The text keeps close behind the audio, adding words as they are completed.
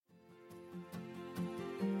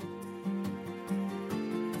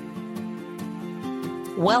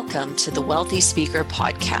Welcome to the Wealthy Speaker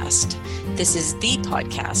Podcast. This is the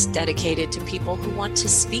podcast dedicated to people who want to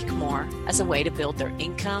speak more as a way to build their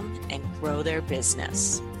income and grow their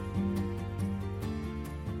business.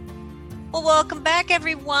 Well, welcome back,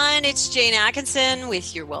 everyone. It's Jane Atkinson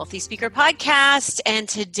with your Wealthy Speaker Podcast. And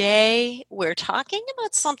today we're talking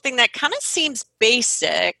about something that kind of seems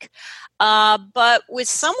basic, but with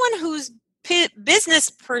someone whose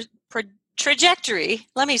business trajectory,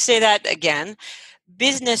 let me say that again,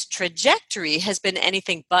 business trajectory has been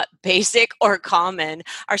anything but basic or common.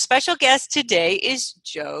 Our special guest today is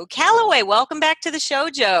Joe Calloway. Welcome back to the show,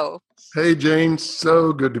 Joe. Hey, Jane.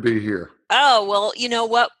 So good to be here. Oh, well, you know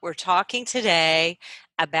what? We're talking today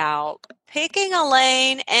about picking a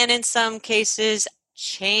lane and in some cases,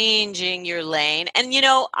 changing your lane. And,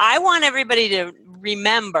 I want everybody to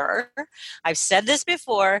remember, I've said this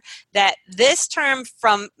before, that this term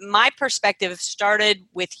from my perspective started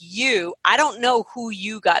with you. I don't know who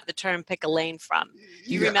you got the term pick a lane from.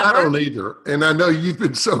 You remember? I don't either. And I know you've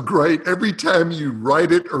been so great. Every time you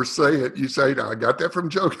write it or say it, you say, I got that from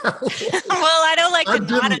Joe Calloway. Well, I don't like to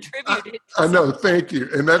not attribute it. I know. Thank you.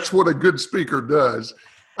 And that's what a good speaker does.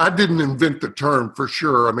 I didn't invent the term for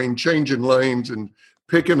sure. I mean, changing lanes and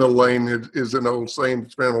picking a lane is an old saying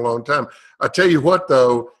that's been a long time. I tell you what,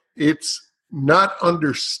 though, it's not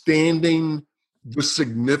understanding the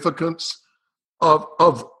significance of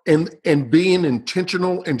being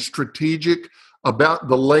intentional and strategic about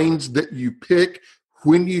the lanes that you pick,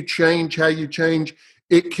 when you change, how you change.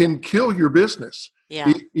 It can kill your business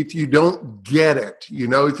if you don't get it,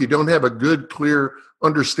 if you don't have a good, clear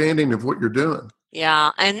understanding of what you're doing.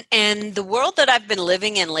 Yeah, and the world that I've been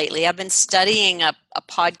living in lately, I've been studying a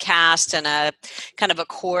podcast and a kind of a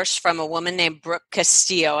course from a woman named Brooke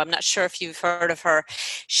Castillo. I'm not sure if you've heard of her.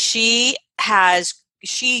 She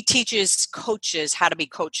teaches coaches how to be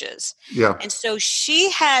coaches. Yeah. And so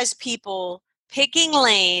she has people picking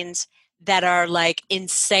lanes that are like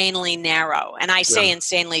insanely narrow. And I say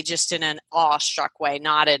insanely just in an awestruck way,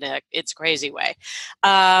 not in it's crazy way.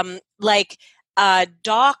 Like a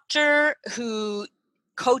doctor who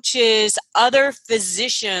coaches other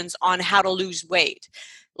physicians on how to lose weight.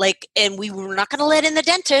 And we're not going to let in the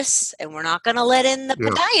dentists and we're not going to let in the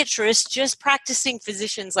podiatrists, just practicing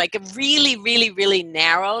physicians, like really, really, really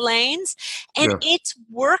narrow lanes. And it's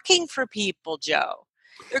working for people, Joe.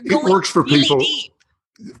 It works for really people. Deep.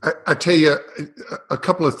 I tell you a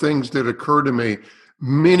couple of things that occurred to me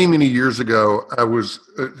many, many years ago. I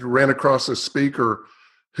ran across a speaker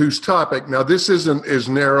whose topic, now this isn't as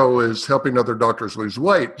narrow as helping other doctors lose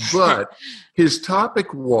weight, but his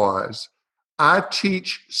topic was, I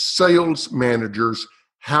teach sales managers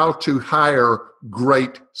how to hire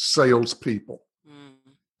great salespeople.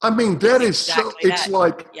 I mean, that is exactly so, it's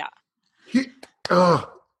like,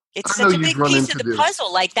 it's such a big piece of the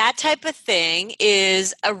puzzle. Like that type of thing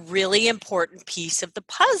is a really important piece of the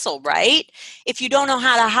puzzle, right? If you don't know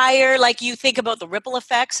how to hire, like you think about the ripple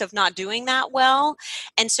effects of not doing that well.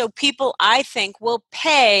 And so people, I think, will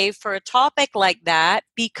pay for a topic like that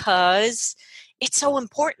because it's so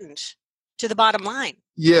important to the bottom line.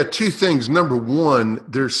 Yeah, two things. Number one,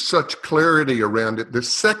 there's such clarity around it. The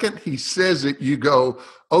second he says it, you go,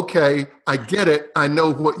 okay, I get it. I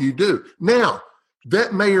know what you do. Now,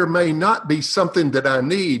 that may or may not be something that I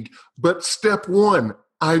need, but step one,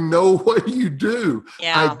 I know what you do.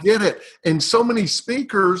 Yeah. I get it. And so many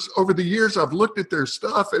speakers over the years, I've looked at their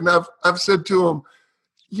stuff and I've said to them,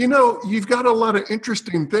 you've got a lot of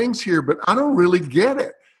interesting things here, but I don't really get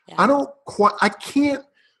it. Yeah.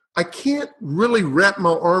 I can't really wrap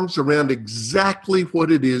my arms around exactly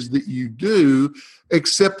what it is that you do,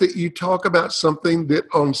 except that you talk about something that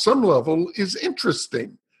on some level is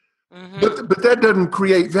interesting. Mm-hmm. But that doesn't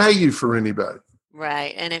create value for anybody.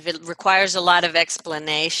 Right. And if it requires a lot of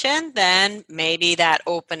explanation, then maybe that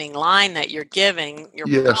opening line that you're giving, your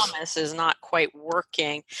promise is not quite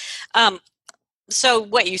working. So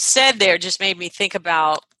what you said there just made me think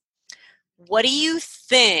about, what do you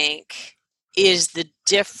think is the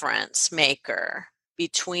difference maker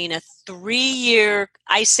between a 3-year,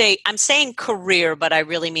 I'm saying career, but I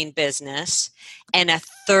really mean business, and a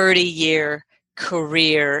 30-year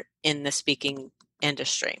career in the speaking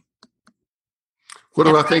industry? What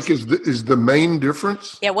do I think is the main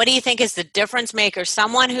difference? Yeah, what do you think is the difference maker?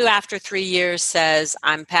 Someone who after 3 years says,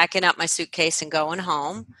 I'm packing up my suitcase and going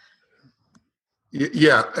home.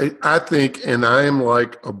 Yeah, I think, and I am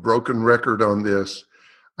like a broken record on this,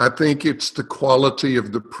 I think it's the quality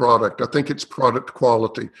of the product. I think it's product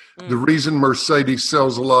quality. The reason Mercedes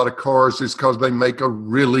sells a lot of cars is because they make a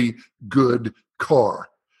really good car.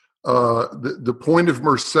 The point of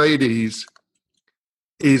Mercedes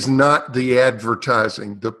is not the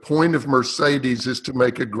advertising. The point of Mercedes is to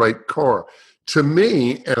make a great car. To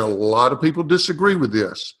me, and a lot of people disagree with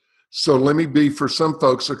this, so let me be, for some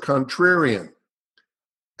folks, a contrarian.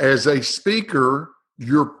 As a speaker,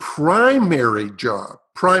 your primary job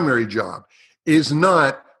is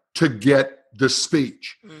not to get the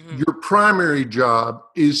speech. Mm-hmm. Your primary job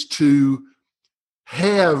is to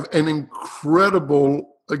have an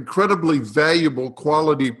incredibly valuable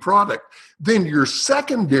quality product. Then your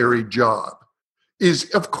secondary job is,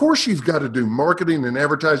 of course, you've got to do marketing and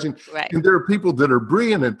advertising. Right. And there are people that are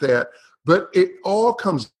brilliant at that, but it all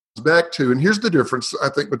comes back to, and here's the difference, I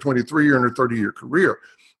think, between a 3-year and a 30-year career,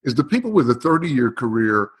 is the people with a 30-year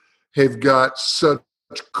career have got such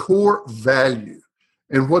core value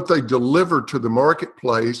in what they deliver to the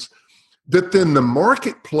marketplace that then the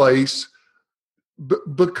marketplace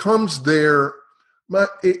becomes their,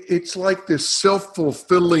 it's like this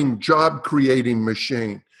self-fulfilling job-creating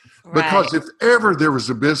machine. Right. Because if ever there was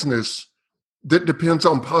a business that depends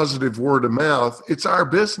on positive word of mouth, it's our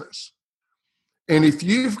business. And if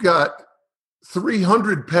you've got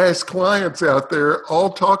 300 past clients out there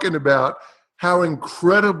all talking about how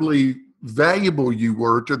incredibly valuable you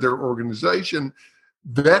were to their organization,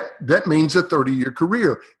 that means a 30-year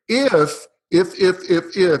career. If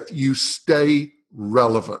you stay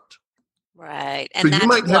relevant. Right. So And you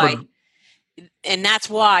might have that's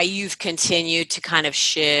why you've continued to kind of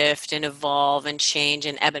shift and evolve and change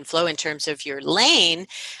and ebb and flow in terms of your lane.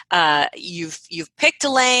 You've picked a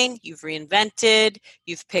lane, you've reinvented,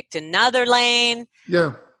 you've picked another lane.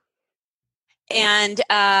 Yeah. And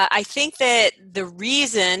I think that the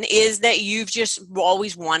reason is that you've just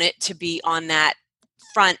always wanted to be on that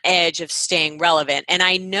front edge of staying relevant. And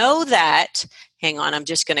I know that, hang on, I'm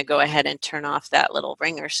just going to go ahead and turn off that little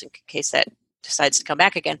ringer in case that decides to come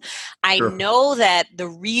back again. I know that the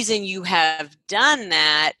reason you have done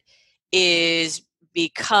that is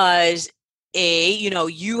because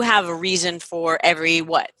you have a reason for every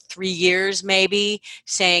 3 years maybe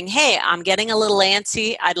saying, hey, I'm getting a little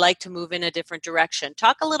antsy, I'd like to move in a different direction.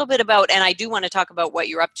 Talk a little bit about, and I do want to talk about what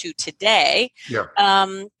you're up to today. Yeah.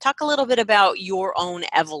 Talk a little bit about your own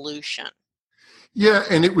evolution. Yeah,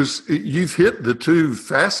 and you've hit the two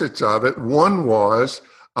facets of it. One was,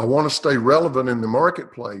 I want to stay relevant in the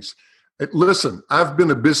marketplace. Listen, I've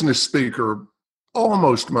been a business speaker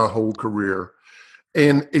almost my whole career.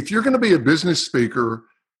 And if you're going to be a business speaker,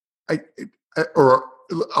 or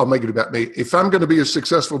I'll make it about me. If I'm going to be a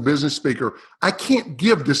successful business speaker, I can't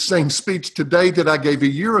give the same speech today that I gave a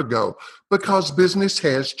year ago because business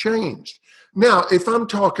has changed. Now, if I'm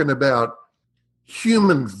talking about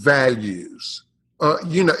human values,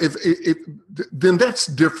 then that's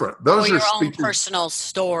different. Those or are your own speeches, personal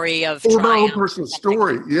story of or triumph. my own personal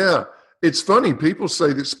story. Yeah, it's funny. People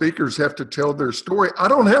say that speakers have to tell their story. I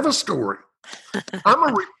don't have a story.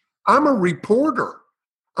 I'm a reporter.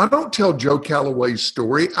 I don't tell Joe Calloway's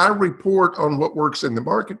story. I report on what works in the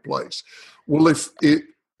marketplace. Well,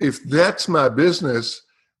 if that's my business,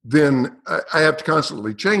 then I have to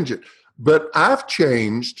constantly change it. But I've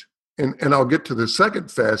changed, and I'll get to the second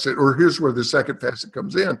facet, or here's where the second facet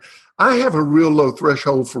comes in. I have a real low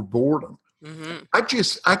threshold for boredom. Mm-hmm.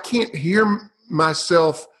 I can't hear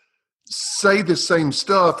myself say the same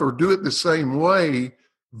stuff or do it the same way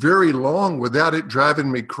very long without it driving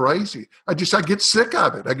me crazy. I get sick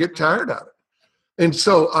of it. I get tired of it. And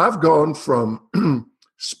so I've gone from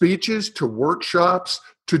speeches to workshops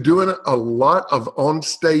to doing a lot of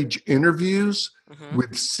on-stage interviews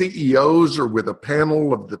with CEOs or with a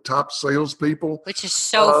panel of the top salespeople. Which is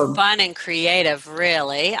so fun and creative,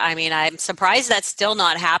 really. I mean, I'm surprised that's still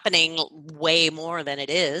not happening way more than it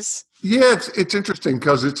is. Yeah, it's interesting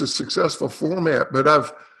because it's a successful format, but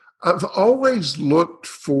I've always looked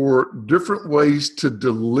for different ways to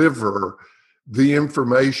deliver the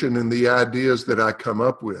information and the ideas that I come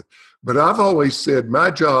up with. But I've always said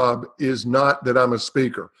my job is not that I'm a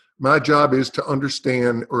speaker. My job is to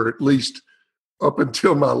understand, or at least up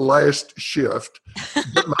until my last shift,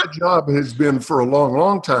 but my job has been for a long,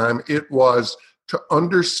 long time, it was to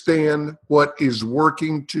understand what is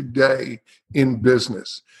working today in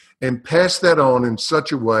business and pass that on in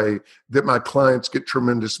such a way that my clients get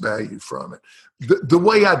tremendous value from it. The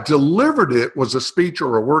way I delivered it was a speech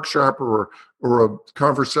or a workshop or a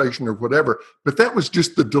conversation or whatever, but that was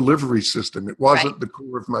just the delivery system. It wasn't the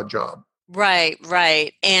core of my job.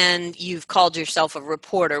 Right. And you've called yourself a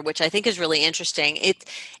reporter, which I think is really interesting.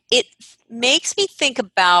 It makes me think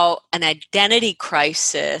about an identity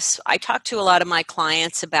crisis. I talk to a lot of my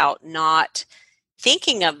clients about not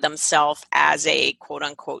thinking of themselves as a quote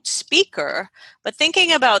unquote speaker, but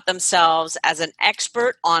thinking about themselves as an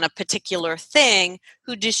expert on a particular thing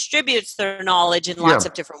who distributes their knowledge in lots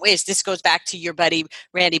of different ways. This goes back to your buddy,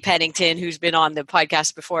 Randy Pennington, who's been on the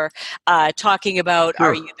podcast before, talking about,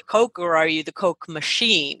 are you the Coke or are you the Coke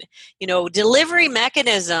machine? You know, delivery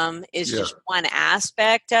mechanism is just one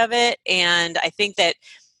aspect of it. And I think that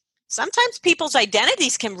sometimes people's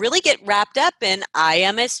identities can really get wrapped up in, I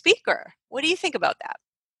am a speaker. What do you think about that?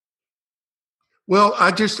 Well,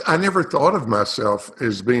 I never thought of myself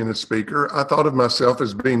as being a speaker. I thought of myself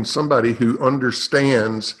as being somebody who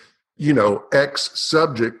understands, X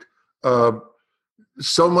subject.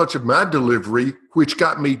 So much of my delivery, which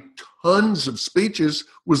got me tons of speeches,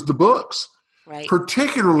 was the books. Right.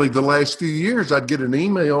 Particularly the last few years, I'd get an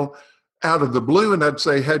email out of the blue and I'd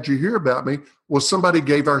say, how'd you hear about me? Well, somebody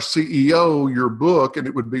gave our CEO your book, and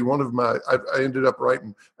it would be one of I ended up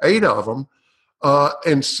writing 8 of them.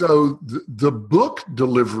 And so the book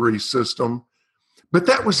delivery system, but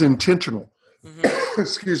that was intentional. Mm-hmm.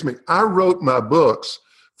 Excuse me. I wrote my books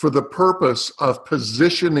for the purpose of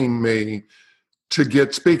positioning me to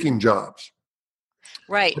get speaking jobs.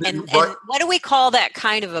 Right. And what do we call that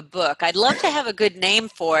kind of a book? I'd love to have a good name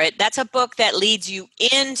for it. That's a book that leads you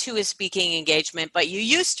into a speaking engagement, but you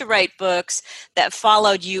used to write books that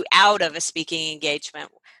followed you out of a speaking engagement.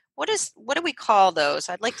 What do we call those?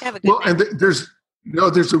 I'd like to have a good name. And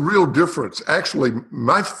there's a real difference. Actually,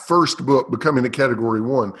 my first book, Becoming a Category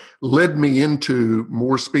 1, led me into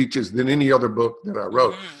more speeches than any other book that I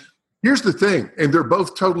wrote. Mm-hmm. Here's the thing, and they're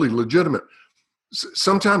both totally legitimate.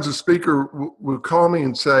 Sometimes a speaker will call me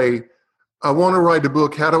and say, I want to write a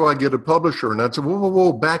book. How do I get a publisher? And I'd say,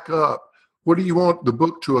 whoa, back up. What do you want the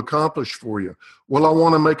book to accomplish for you? Well, I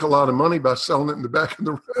want to make a lot of money by selling it in the back of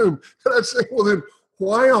the room. And I'd say, well, then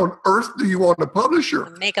why on earth do you want a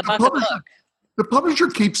publisher? Make a buck a book. The publisher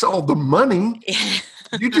keeps all the money.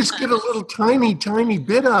 You just get a little tiny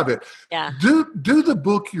bit of it. Yeah. Do the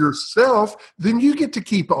book yourself, then you get to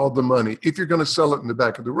keep all the money if you're going to sell it in the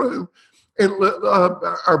back of the room. And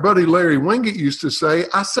our buddy Larry Wingate used to say,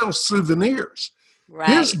 I sell souvenirs. Right.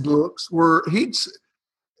 His books were,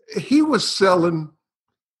 he was selling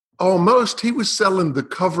the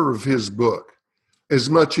cover of his book as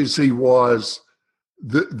much as he was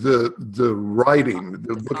the writing,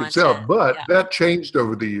 the book itself. But that changed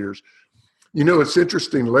over the years. It's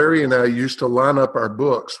interesting. Larry and I used to line up our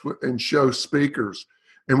books and show speakers.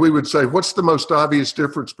 And we would say, what's the most obvious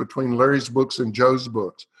difference between Larry's books and Joe's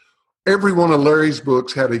books? Every one of Larry's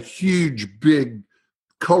books had a huge, big,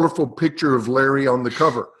 colorful picture of Larry on the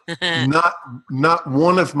cover. Not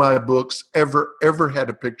one of my books ever had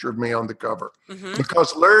a picture of me on the cover. Mm-hmm.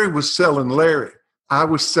 Because Larry was selling Larry. I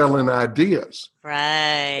was selling ideas.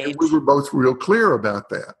 Right. And we were both real clear about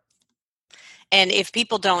that. And if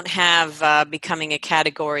people don't have Becoming a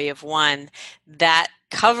Category of 1, that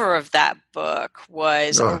cover of that book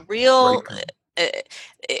was a real...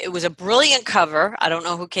 It was a brilliant cover. I don't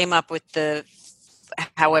know who came up with the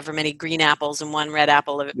however many green apples and one red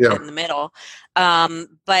apple in the middle.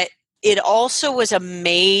 But it also was a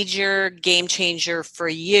major game changer for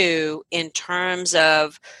you in terms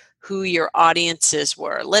of who your audiences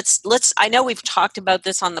were. I know we've talked about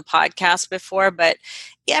this on the podcast before, but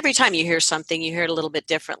every time you hear something, you hear it a little bit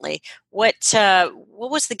differently. What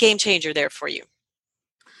was the game changer there for you?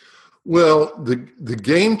 Well, the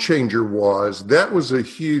game changer was a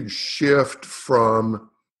huge shift from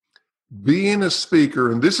being a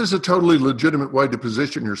speaker, and this is a totally legitimate way to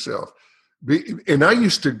position yourself. And I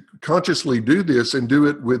used to consciously do this and do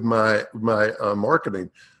it with my marketing.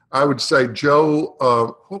 I would say,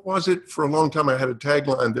 Joe, what was it? For a long time, I had a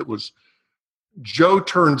tagline that was, Joe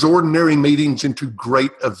turns ordinary meetings into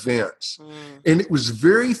great events. Mm. And it was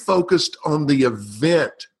very focused on the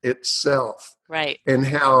event itself. Right. And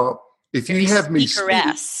how, if you have me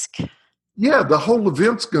speaker-esque. The whole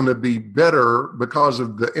event's going to be better because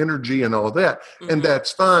of the energy and all that. Mm-hmm. And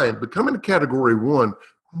that's fine. Becoming a Category 1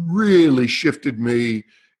 really shifted me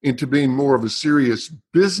into being more of a serious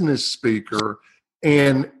business speaker.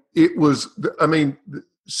 And it was,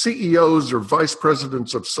 CEOs or vice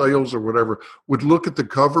presidents of sales or whatever would look at the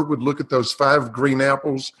cover, would look at those 5 green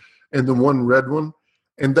apples and the 1 red one,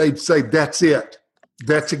 and they'd say, that's it.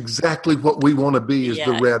 That's exactly what we want to be, is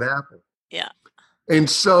the red apple. Yeah. And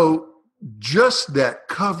so just that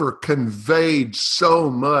cover conveyed so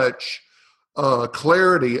much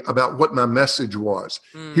clarity about what my message was.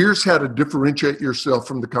 Mm. Here's how to differentiate yourself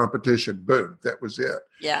from the competition. Boom. That was it.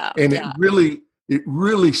 Yeah. And it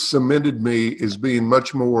really cemented me as being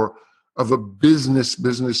much more of a business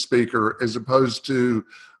speaker as opposed to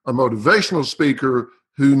a motivational speaker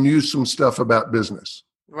who knew some stuff about business.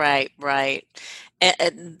 Right, right.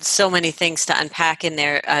 So many things to unpack in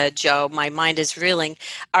there, Joe. My mind is reeling.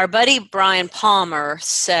 Our buddy Brian Palmer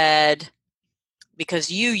said,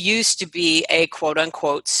 because you used to be a quote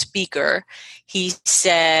unquote speaker, he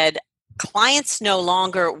said, clients no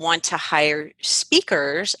longer want to hire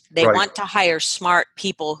speakers. They Right. want to hire smart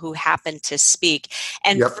people who happen to speak.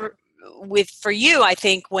 And Yep. for you, I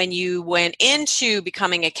think when you went into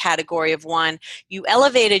becoming a category of one, you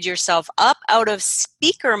elevated yourself up out of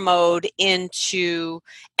speaker mode into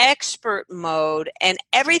expert mode, and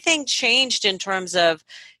everything changed in terms of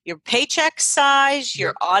your paycheck size, your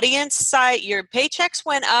Yep. audience size. Your paychecks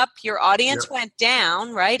went up, your audience Yep. went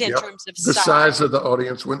down, right? In Yep. terms of The size. size of the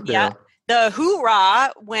audience went Yeah. down. The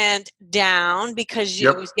hoorah went down because it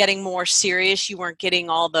Yep. was getting more serious. You weren't getting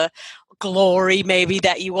all the glory maybe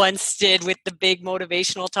that you once did with the big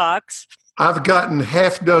motivational talks. I've gotten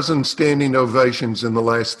half dozen standing ovations in the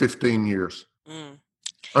last 15 years. Mm.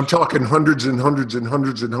 I'm talking hundreds and hundreds and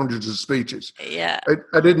hundreds and hundreds of speeches. Yeah.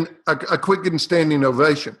 I quit getting standing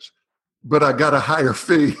ovations, but I got a higher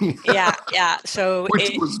fee. Yeah. So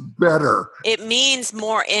which was better. It means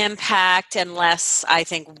more impact and less, I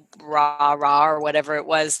think, rah or whatever it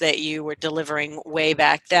was that you were delivering way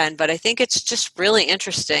back then. But I think it's just really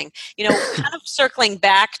interesting. Kind of circling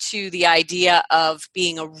back to the idea of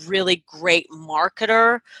being a really great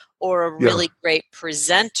marketer or a really great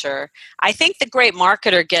presenter. I think the great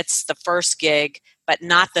marketer gets the first gig, but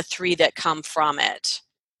not the three that come from it.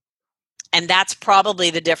 And that's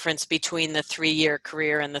probably the difference between the 3-year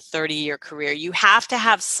career and the 30-year career. You have to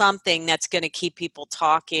have something that's going to keep people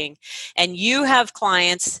talking. And you have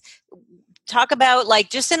clients. Talk about,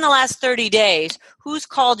 like, just in the last 30 days, who's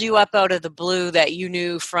called you up out of the blue that you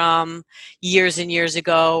knew from years and years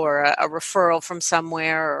ago, or a referral from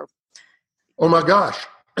somewhere? Or... Oh my gosh.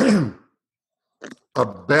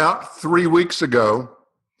 About 3 weeks ago,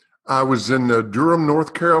 I was in Durham,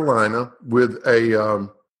 North Carolina with a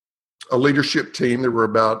leadership team. There were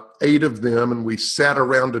about 8 of them, and we sat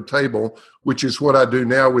around a table, which is what I do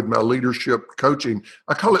now with my leadership coaching.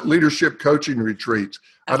 I call it leadership coaching retreats.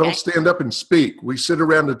 Okay. I don't stand up and speak. We sit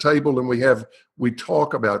around a table and we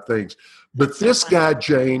talk about things. But this guy,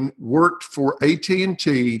 Jane, worked for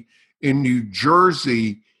AT&T in New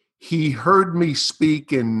Jersey. He heard me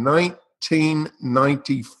speak in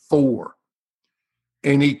 1994.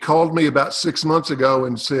 And he called me about 6 months ago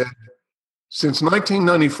and said, since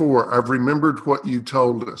 1994, I've remembered what you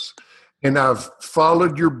told us, and I've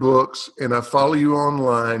followed your books, and I follow you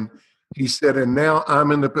online. He said, and now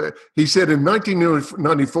he said, in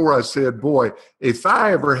 1994, I said, boy, if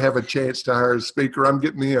I ever have a chance to hire a speaker, I'm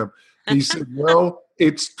getting him. He said, well,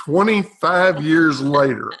 it's 25 years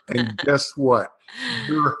later, and guess what?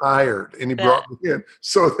 You're hired. And he brought me in.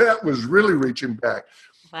 So that was really reaching back.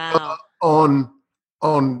 Wow. On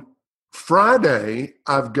Friday,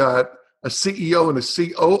 I've got a CEO and a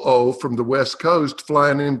COO from the West Coast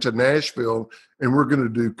flying into Nashville, and we're going to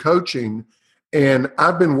do coaching. And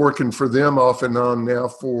I've been working for them off and on now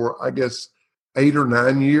for, I guess, 8 or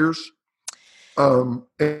 9 years.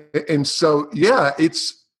 And so, yeah,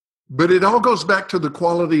 but it all goes back to the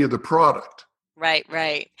quality of the product.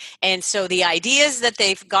 Right. And so the ideas that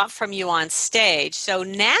they've got from you on stage. So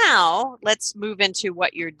now let's move into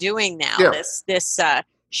what you're doing now, this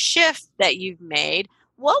shift that you've made.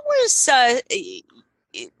 What was,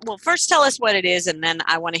 well, first tell us what it is, and then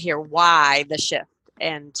I want to hear why the shift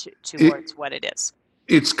and towards what it is.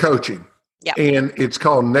 It's coaching. Yeah. And it's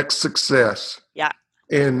called Next Success. Yeah.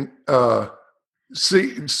 And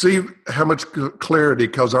see how much clarity,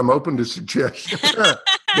 because I'm open to suggestions.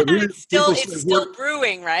 It's still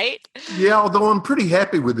brewing, right? Yeah, although I'm pretty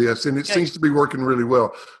happy with this, and it seems to be working really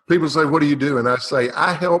well. People say, what do you do? And I say,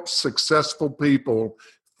 I help successful people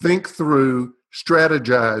think through,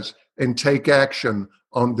 strategize, and take action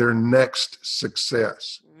on their next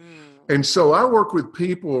success. And so I work with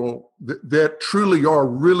people that truly are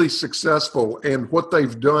really successful, and what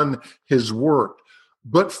they've done has worked.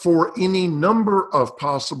 But for any number of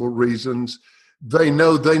possible reasons, they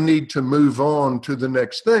know they need to move on to the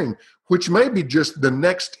next thing, which may be just the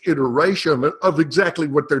next iteration of exactly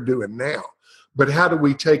what they're doing now. But how do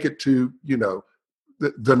we take it to,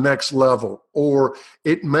 the next level? Or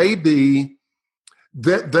it may be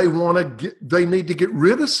that they need to get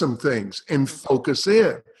rid of some things and focus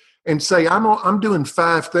in and say, I'm doing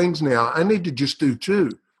 5 things now. I need to just do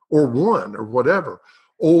 2 or 1 or whatever.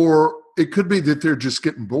 Or it could be that they're just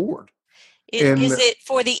getting bored. Is it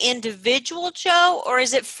for the individual, Joe, or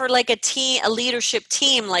is it for like a leadership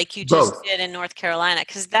team like you just did in North Carolina?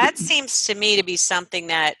 Because that seems to me to be something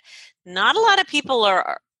that not a lot of people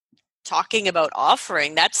are talking about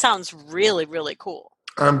offering. That sounds really, really cool.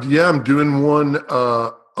 I'm doing one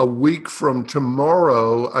a week from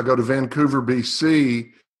tomorrow. I go to Vancouver,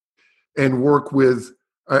 BC, and work with.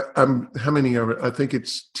 I'm how many of it? I think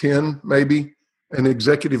it's 10, maybe, an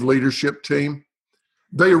executive leadership team.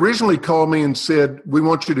 They originally called me and said, "We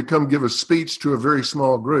want you to come give a speech to a very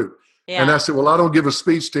small group." And Yeah. I said, "Well, I don't give a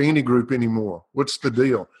speech to any group anymore. What's the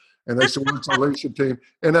deal?" And they said, "Well, it's a leadership team."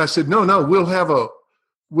 And I said, "No, we'll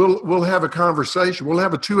have a conversation. We'll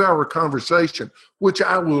have a 2-hour conversation, which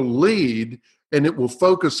I will lead, and it will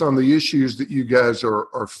focus on the issues that you guys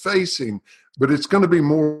are facing. But it's going to be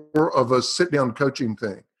more of a sit-down coaching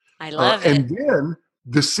thing." I love it. And then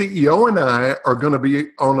the CEO and I are going to be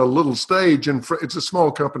on a little stage, and it's a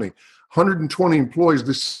small company, 120 employees.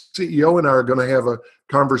 The CEO and I are going to have a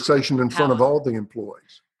conversation in front of all the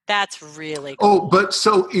employees. That's really cool. Oh, but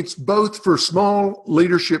so it's both for small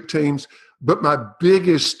leadership teams, but my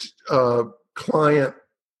biggest client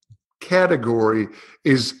category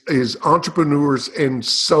is entrepreneurs and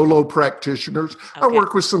solo practitioners. Okay. I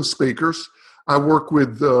work with some speakers. I work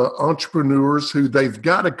with entrepreneurs who they've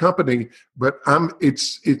got a company, but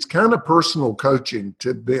it's kind of personal coaching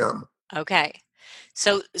to them. Okay.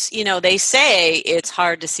 So, they say it's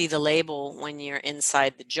hard to see the label when you're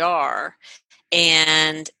inside the jar.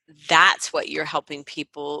 And that's what you're helping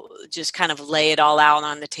people just kind of lay it all out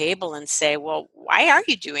on the table and say, well, why are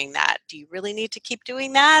you doing that? Do you really need to keep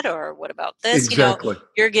doing that? Or what about this? Exactly.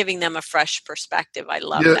 You're giving them a fresh perspective. I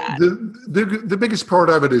love Yeah, that. the biggest part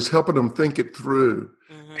of it is helping them think it through.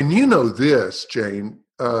 Mm-hmm. And you know this, Jane,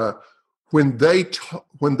 when they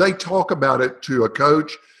talk about it to a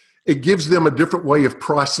coach, it gives them a different way of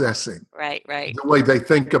processing. Right. The way they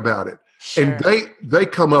think about it. Sure. And they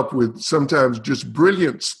come up with sometimes just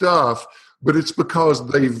brilliant stuff, but it's because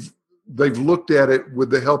they've looked at it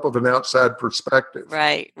with the help of an outside perspective.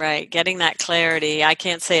 Right. Getting that clarity. I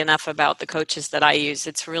can't say enough about the coaches that I use.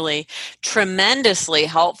 It's really tremendously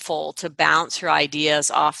helpful to bounce your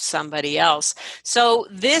ideas off somebody else. So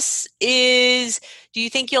do you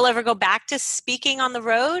think you'll ever go back to speaking on the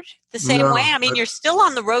road the same way? I mean, you're still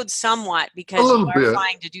on the road somewhat because you are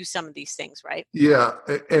trying to do some of these things, right? Yeah,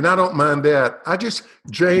 and I don't mind that.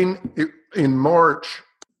 Jane, in March,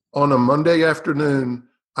 on a Monday afternoon,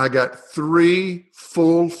 I got 3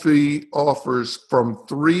 full fee offers from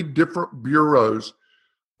 3 different bureaus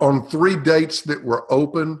on 3 dates that were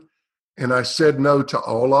open, and I said no to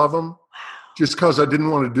all of them. Wow. Just because I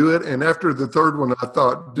didn't want to do it. And after the 3rd one, I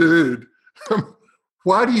thought, dude,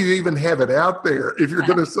 why do you even have it out there if you're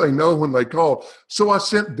going to say no when they call? So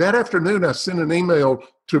that afternoon, I sent an email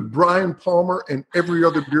to Brian Palmer and every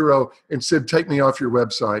other bureau and said, take me off your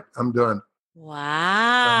website. I'm done.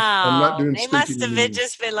 Wow. I'm not doing They must have anymore.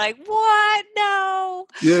 just been like, what? No.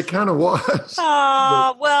 Yeah, it kind of was.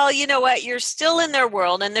 Oh, well, you know what? You're still in their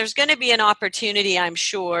world, and there's going to be an opportunity, I'm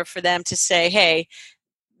sure, for them to say, hey,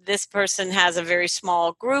 this person has a very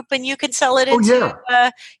small group, and you can sell it into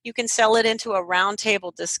a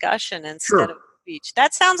roundtable discussion instead of a speech.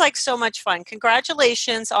 That sounds like so much fun.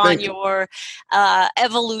 Congratulations on your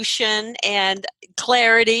evolution and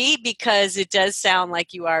clarity, because it does sound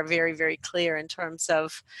like you are very, very clear in terms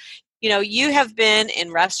of, you have been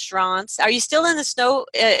in restaurants. Are you still in the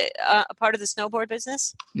part of the snowboard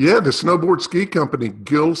business? Yeah, the snowboard ski company,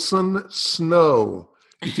 Gilson Snow.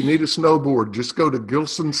 If you need a snowboard, just go to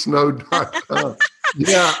gilsonsnow.com.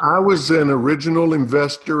 Yeah, I was an original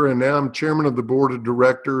investor, and now I'm chairman of the board of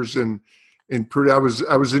directors. And I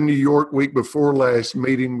was in New York week before last,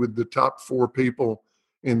 meeting with the top 4 people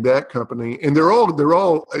in that company, and they're all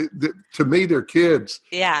to me, they're kids.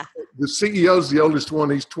 Yeah. The CEO's the oldest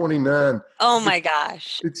one; he's 29. Oh my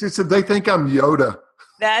gosh! It's just that they think I'm Yoda.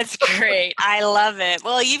 That's great. I love it.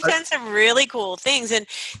 Well, you've done some really cool things. And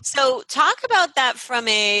so talk about that from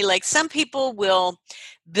some people will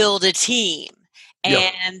build a team,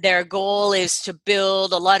 and their goal is to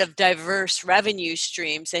build a lot of diverse revenue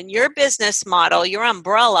streams. And your business model, your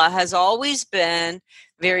umbrella, has always been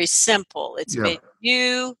very simple. It's been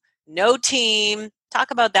you, no team.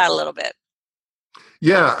 Talk about that a little bit.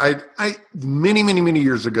 Yeah, I many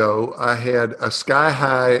years ago, I had a sky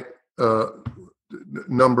high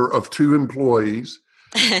number of 2 employees,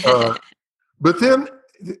 but then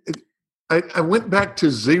I went back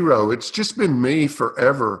to 0. It's just been me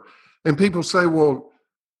forever. And people say, well,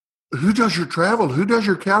 who does your travel? Who does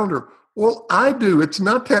your calendar? Well, I do. It's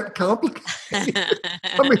not that complicated.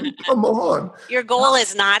 I mean, come on. Your goal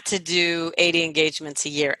is not to do 80 engagements a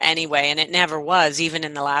year anyway, and it never was, even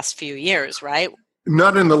in the last few years, right?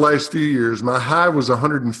 Not in the last few years. My high was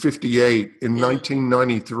 158 in Yeah.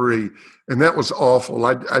 1993, and that was awful.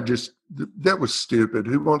 That was stupid.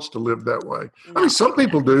 Who wants to live that way? I No. mean, some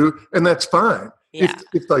people do, and that's fine Yeah.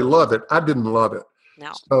 if they love it. I didn't love it,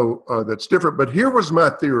 No. so that's different. But here was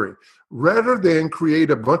my theory: rather than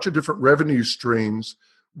create a bunch of different revenue streams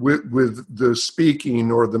with the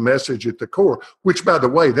speaking or the message at the core, which, by the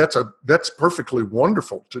way, that's perfectly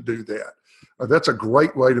wonderful to do that. That's a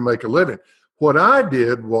great way to make a living. What I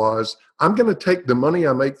did was, I'm going to take the money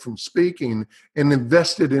I make from speaking and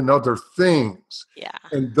invest it in other things. Yeah.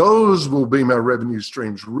 And those will be my revenue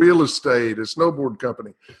streams: real estate, a snowboard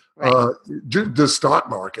company, Right. the stock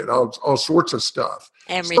market, all sorts of stuff.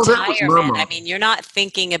 And So that was my retirement. I model. mean, you're not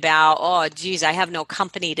thinking about, oh, geez, I have no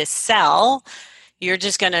company to sell. You're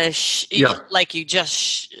just going to, Yeah, like you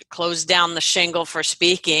just closed down the shingle for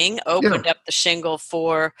speaking, yeah. opened up the shingle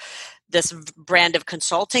for this brand of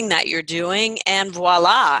consulting that you're doing, and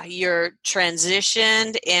voila, you're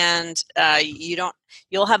transitioned, and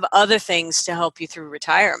you'll have other things to help you through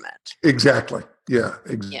retirement. Exactly. Yeah,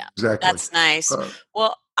 Yeah, exactly. that's nice. Uh,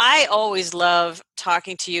 Well, I always love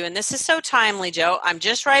talking to you, and this is so timely, Joe. I'm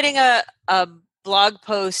just writing a blog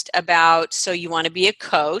post about, so you want to be a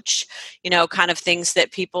coach, kind of things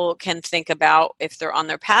that people can think about if they're on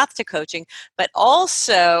their path to coaching. But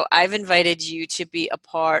also, I've invited you to be a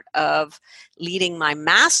part of leading my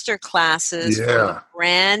master classes for the yeah.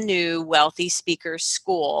 brand new Wealthy Speakers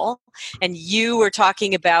School. And you were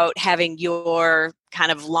talking about having your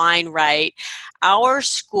kind of line right. Our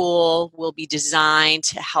school will be designed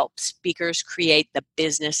to help speakers create the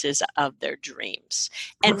businesses of their dreams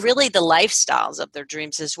and really the lifestyles of their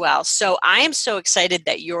dreams as well. So I am so excited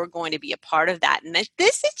that you're going to be a part of that. And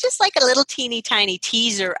this is just like a little teeny tiny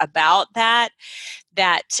teaser about that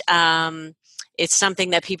it's something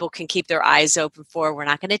that people can keep their eyes open for. We're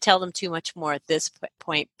not going to tell them too much more at this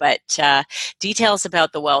point, but details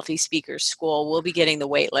about the Wealthy Speakers School, we'll be getting the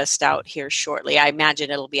wait list out here shortly. I imagine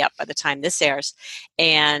it'll be up by the time this airs,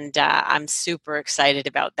 and I'm super excited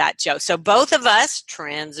about that, Joe. So both of us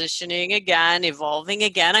transitioning again, evolving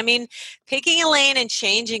again. I mean, picking a lane and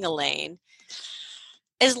changing a lane.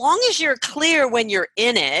 As long as you're clear when you're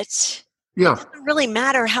in it, it Yeah. doesn't really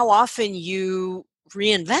matter how often you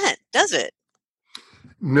reinvent, does it?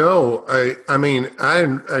 No, I mean,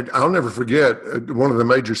 I'll never forget one of the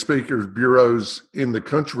major speakers bureaus in the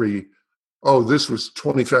country. Oh, this was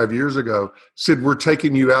 25 years ago. Said, we're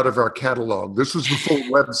taking you out of our catalog. This was before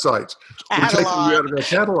websites. We're taking you Catalog. out of our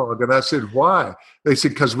catalog. And I said, why? They said,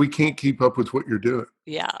 because we can't keep up with what you're doing.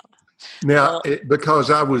 Yeah. Now, Well,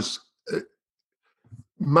 because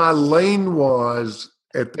my lane was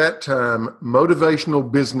at that time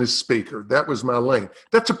motivational business speaker. That was my lane.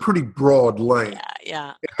 That's a pretty broad lane.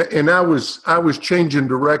 yeah. And I was changing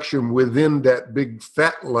direction within that big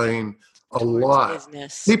fat lane a Towards lot.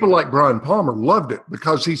 business. People like Brian Palmer loved it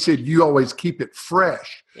because he said, you always keep it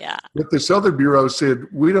fresh. Yeah. But this other bureau said,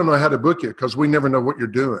 we don't know how to book you because we never know what you're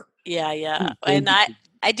doing. Yeah. And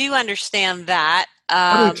I do understand that.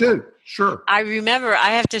 I do too. Sure. I remember, I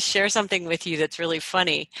have to share something with you that's really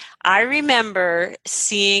funny. I remember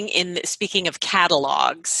speaking of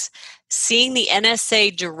catalogs, seeing the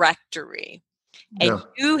NSA directory, and Yeah.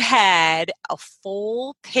 you had a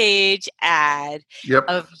full page ad Yep.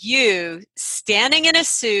 of you standing in a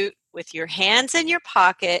suit with your hands in your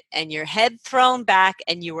pocket and your head thrown back,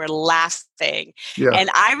 and you were laughing. Yeah. And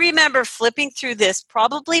I remember flipping through this,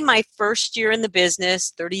 probably my first year in the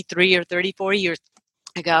business, 33 or 34 years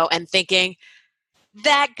ago, and thinking,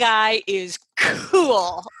 that guy is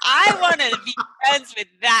cool. I want to be friends with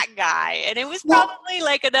that guy. And it was probably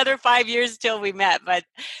like another 5 years till we met, but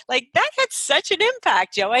like that had such an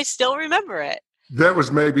impact, Joe. I still remember it.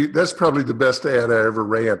 That's probably the best ad I ever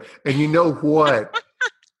ran. And you know what?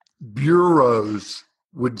 Bureaus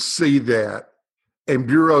would see that, and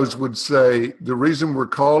bureaus would say, the reason we're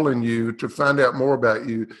calling you to find out more about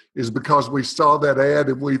you is because we saw that ad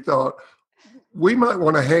and we thought, we might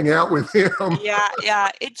want to hang out with him. Yeah.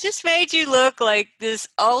 It just made you look like this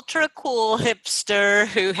ultra cool hipster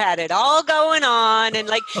who had it all going on. And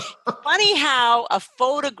like, funny how a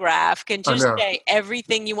photograph can just say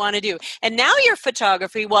everything you want to do. And now your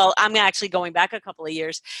photography, well, I'm actually going back a couple of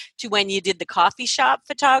years to when you did the coffee shop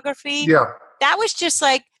photography. Yeah. That was just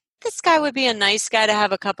like, this guy would be a nice guy to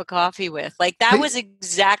have a cup of coffee with. Like that was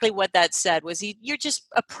exactly what that said. You're just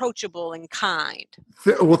approachable and kind.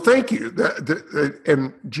 Well, thank you.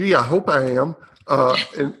 And gee, I hope I am.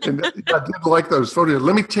 And I did like those photos.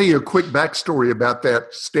 Let me tell you a quick backstory about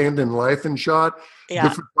that standing laughing shot. Yeah.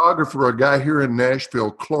 The photographer, a guy here in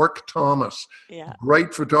Nashville, Clark Thomas,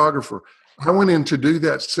 great photographer. I went in to do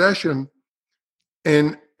that session,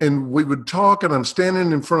 and we would talk, and I'm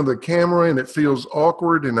standing in front of the camera, and it feels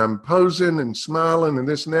awkward, and I'm posing and smiling and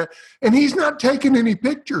this and that, and he's not taking any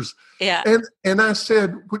pictures. Yeah. And I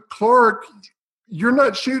said, "But Clark, you're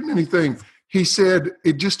not shooting anything." He said,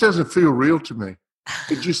 "It just doesn't feel real to me.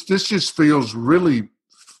 This just feels really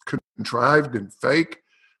contrived and fake.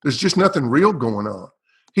 There's just nothing real going on."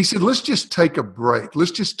 He said, "Let's just take a break.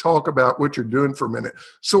 Let's just talk about what you're doing for a minute."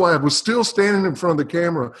 So I was still standing in front of the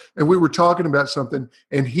camera, and we were talking about something,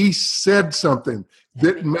 and he said something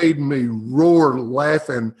that made me roar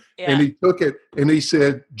laughing. Yeah. And he took it, and he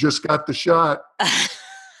said, "Just got the shot.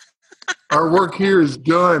 Our work here is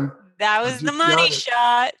done." That was the money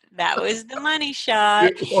shot. That was the money shot.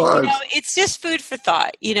 It was. It's just food for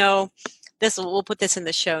thought. We'll put this in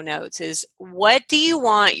the show notes, is what do you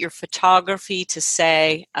want your photography to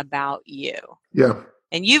say about you? Yeah.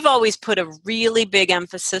 And you've always put a really big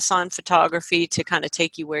emphasis on photography to kind of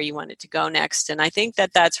take you where you want it to go next. And I think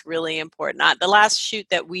that that's really important. The last shoot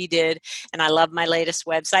that we did, and I love my latest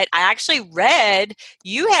website. I actually read,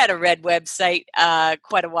 you had a red website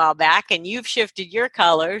quite a while back, and you've shifted your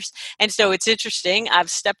colors. And so it's interesting. I've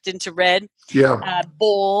stepped into red,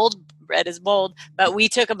 bold. Red is bold. But we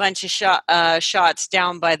took a bunch of shots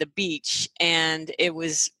down by the beach, and it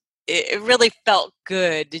really felt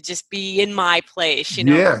good to just be in my place.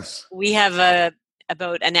 Yes. We have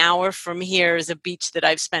about an hour from here is a beach that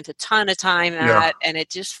I've spent a ton of time at, and it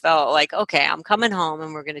just felt like, okay, I'm coming home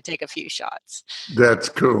and we're going to take a few shots. That's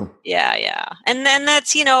cool. Yeah. And then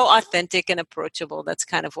that's, authentic and approachable. That's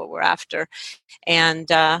kind of what we're after. And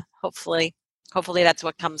hopefully that's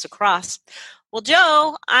what comes across. Well,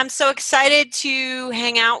 Joe, I'm so excited to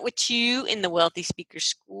hang out with you in the Wealthy Speaker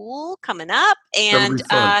School coming up. And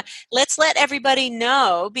let's let everybody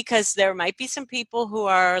know, because there might be some people who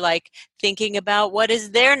are thinking about what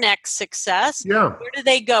is their next success. Yeah. Where do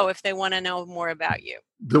they go if they want to know more about you?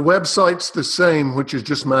 The website's the same, which is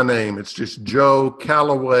just my name. It's just Joe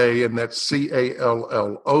Calloway, and that's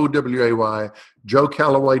CALLOWAY,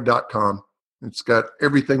 joecalloway.com. It's got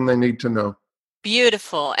everything they need to know.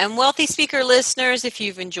 Beautiful. And Wealthy Speaker listeners, if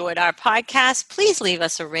you've enjoyed our podcast, please leave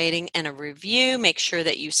us a rating and a review. Make sure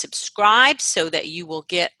that you subscribe so that you will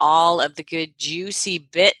get all of the good, juicy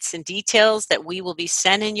bits and details that we will be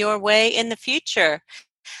sending your way in the future.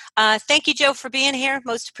 Thank you, Joe, for being here.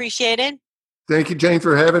 Most appreciated. Thank you, Jane,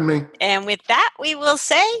 for having me. And with that, we will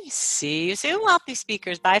say, see you soon, Wealthy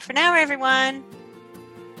Speakers. Bye for now, everyone.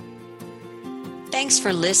 Thanks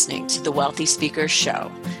for listening to the Wealthy Speaker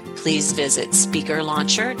Show. Please visit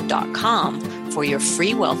speakerlauncher.com for your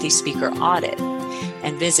free Wealthy Speaker audit,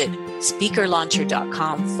 and visit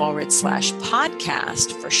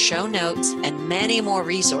speakerlauncher.com/podcast for show notes and many more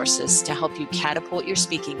resources to help you catapult your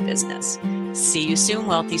speaking business. See you soon,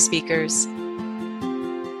 Wealthy Speakers.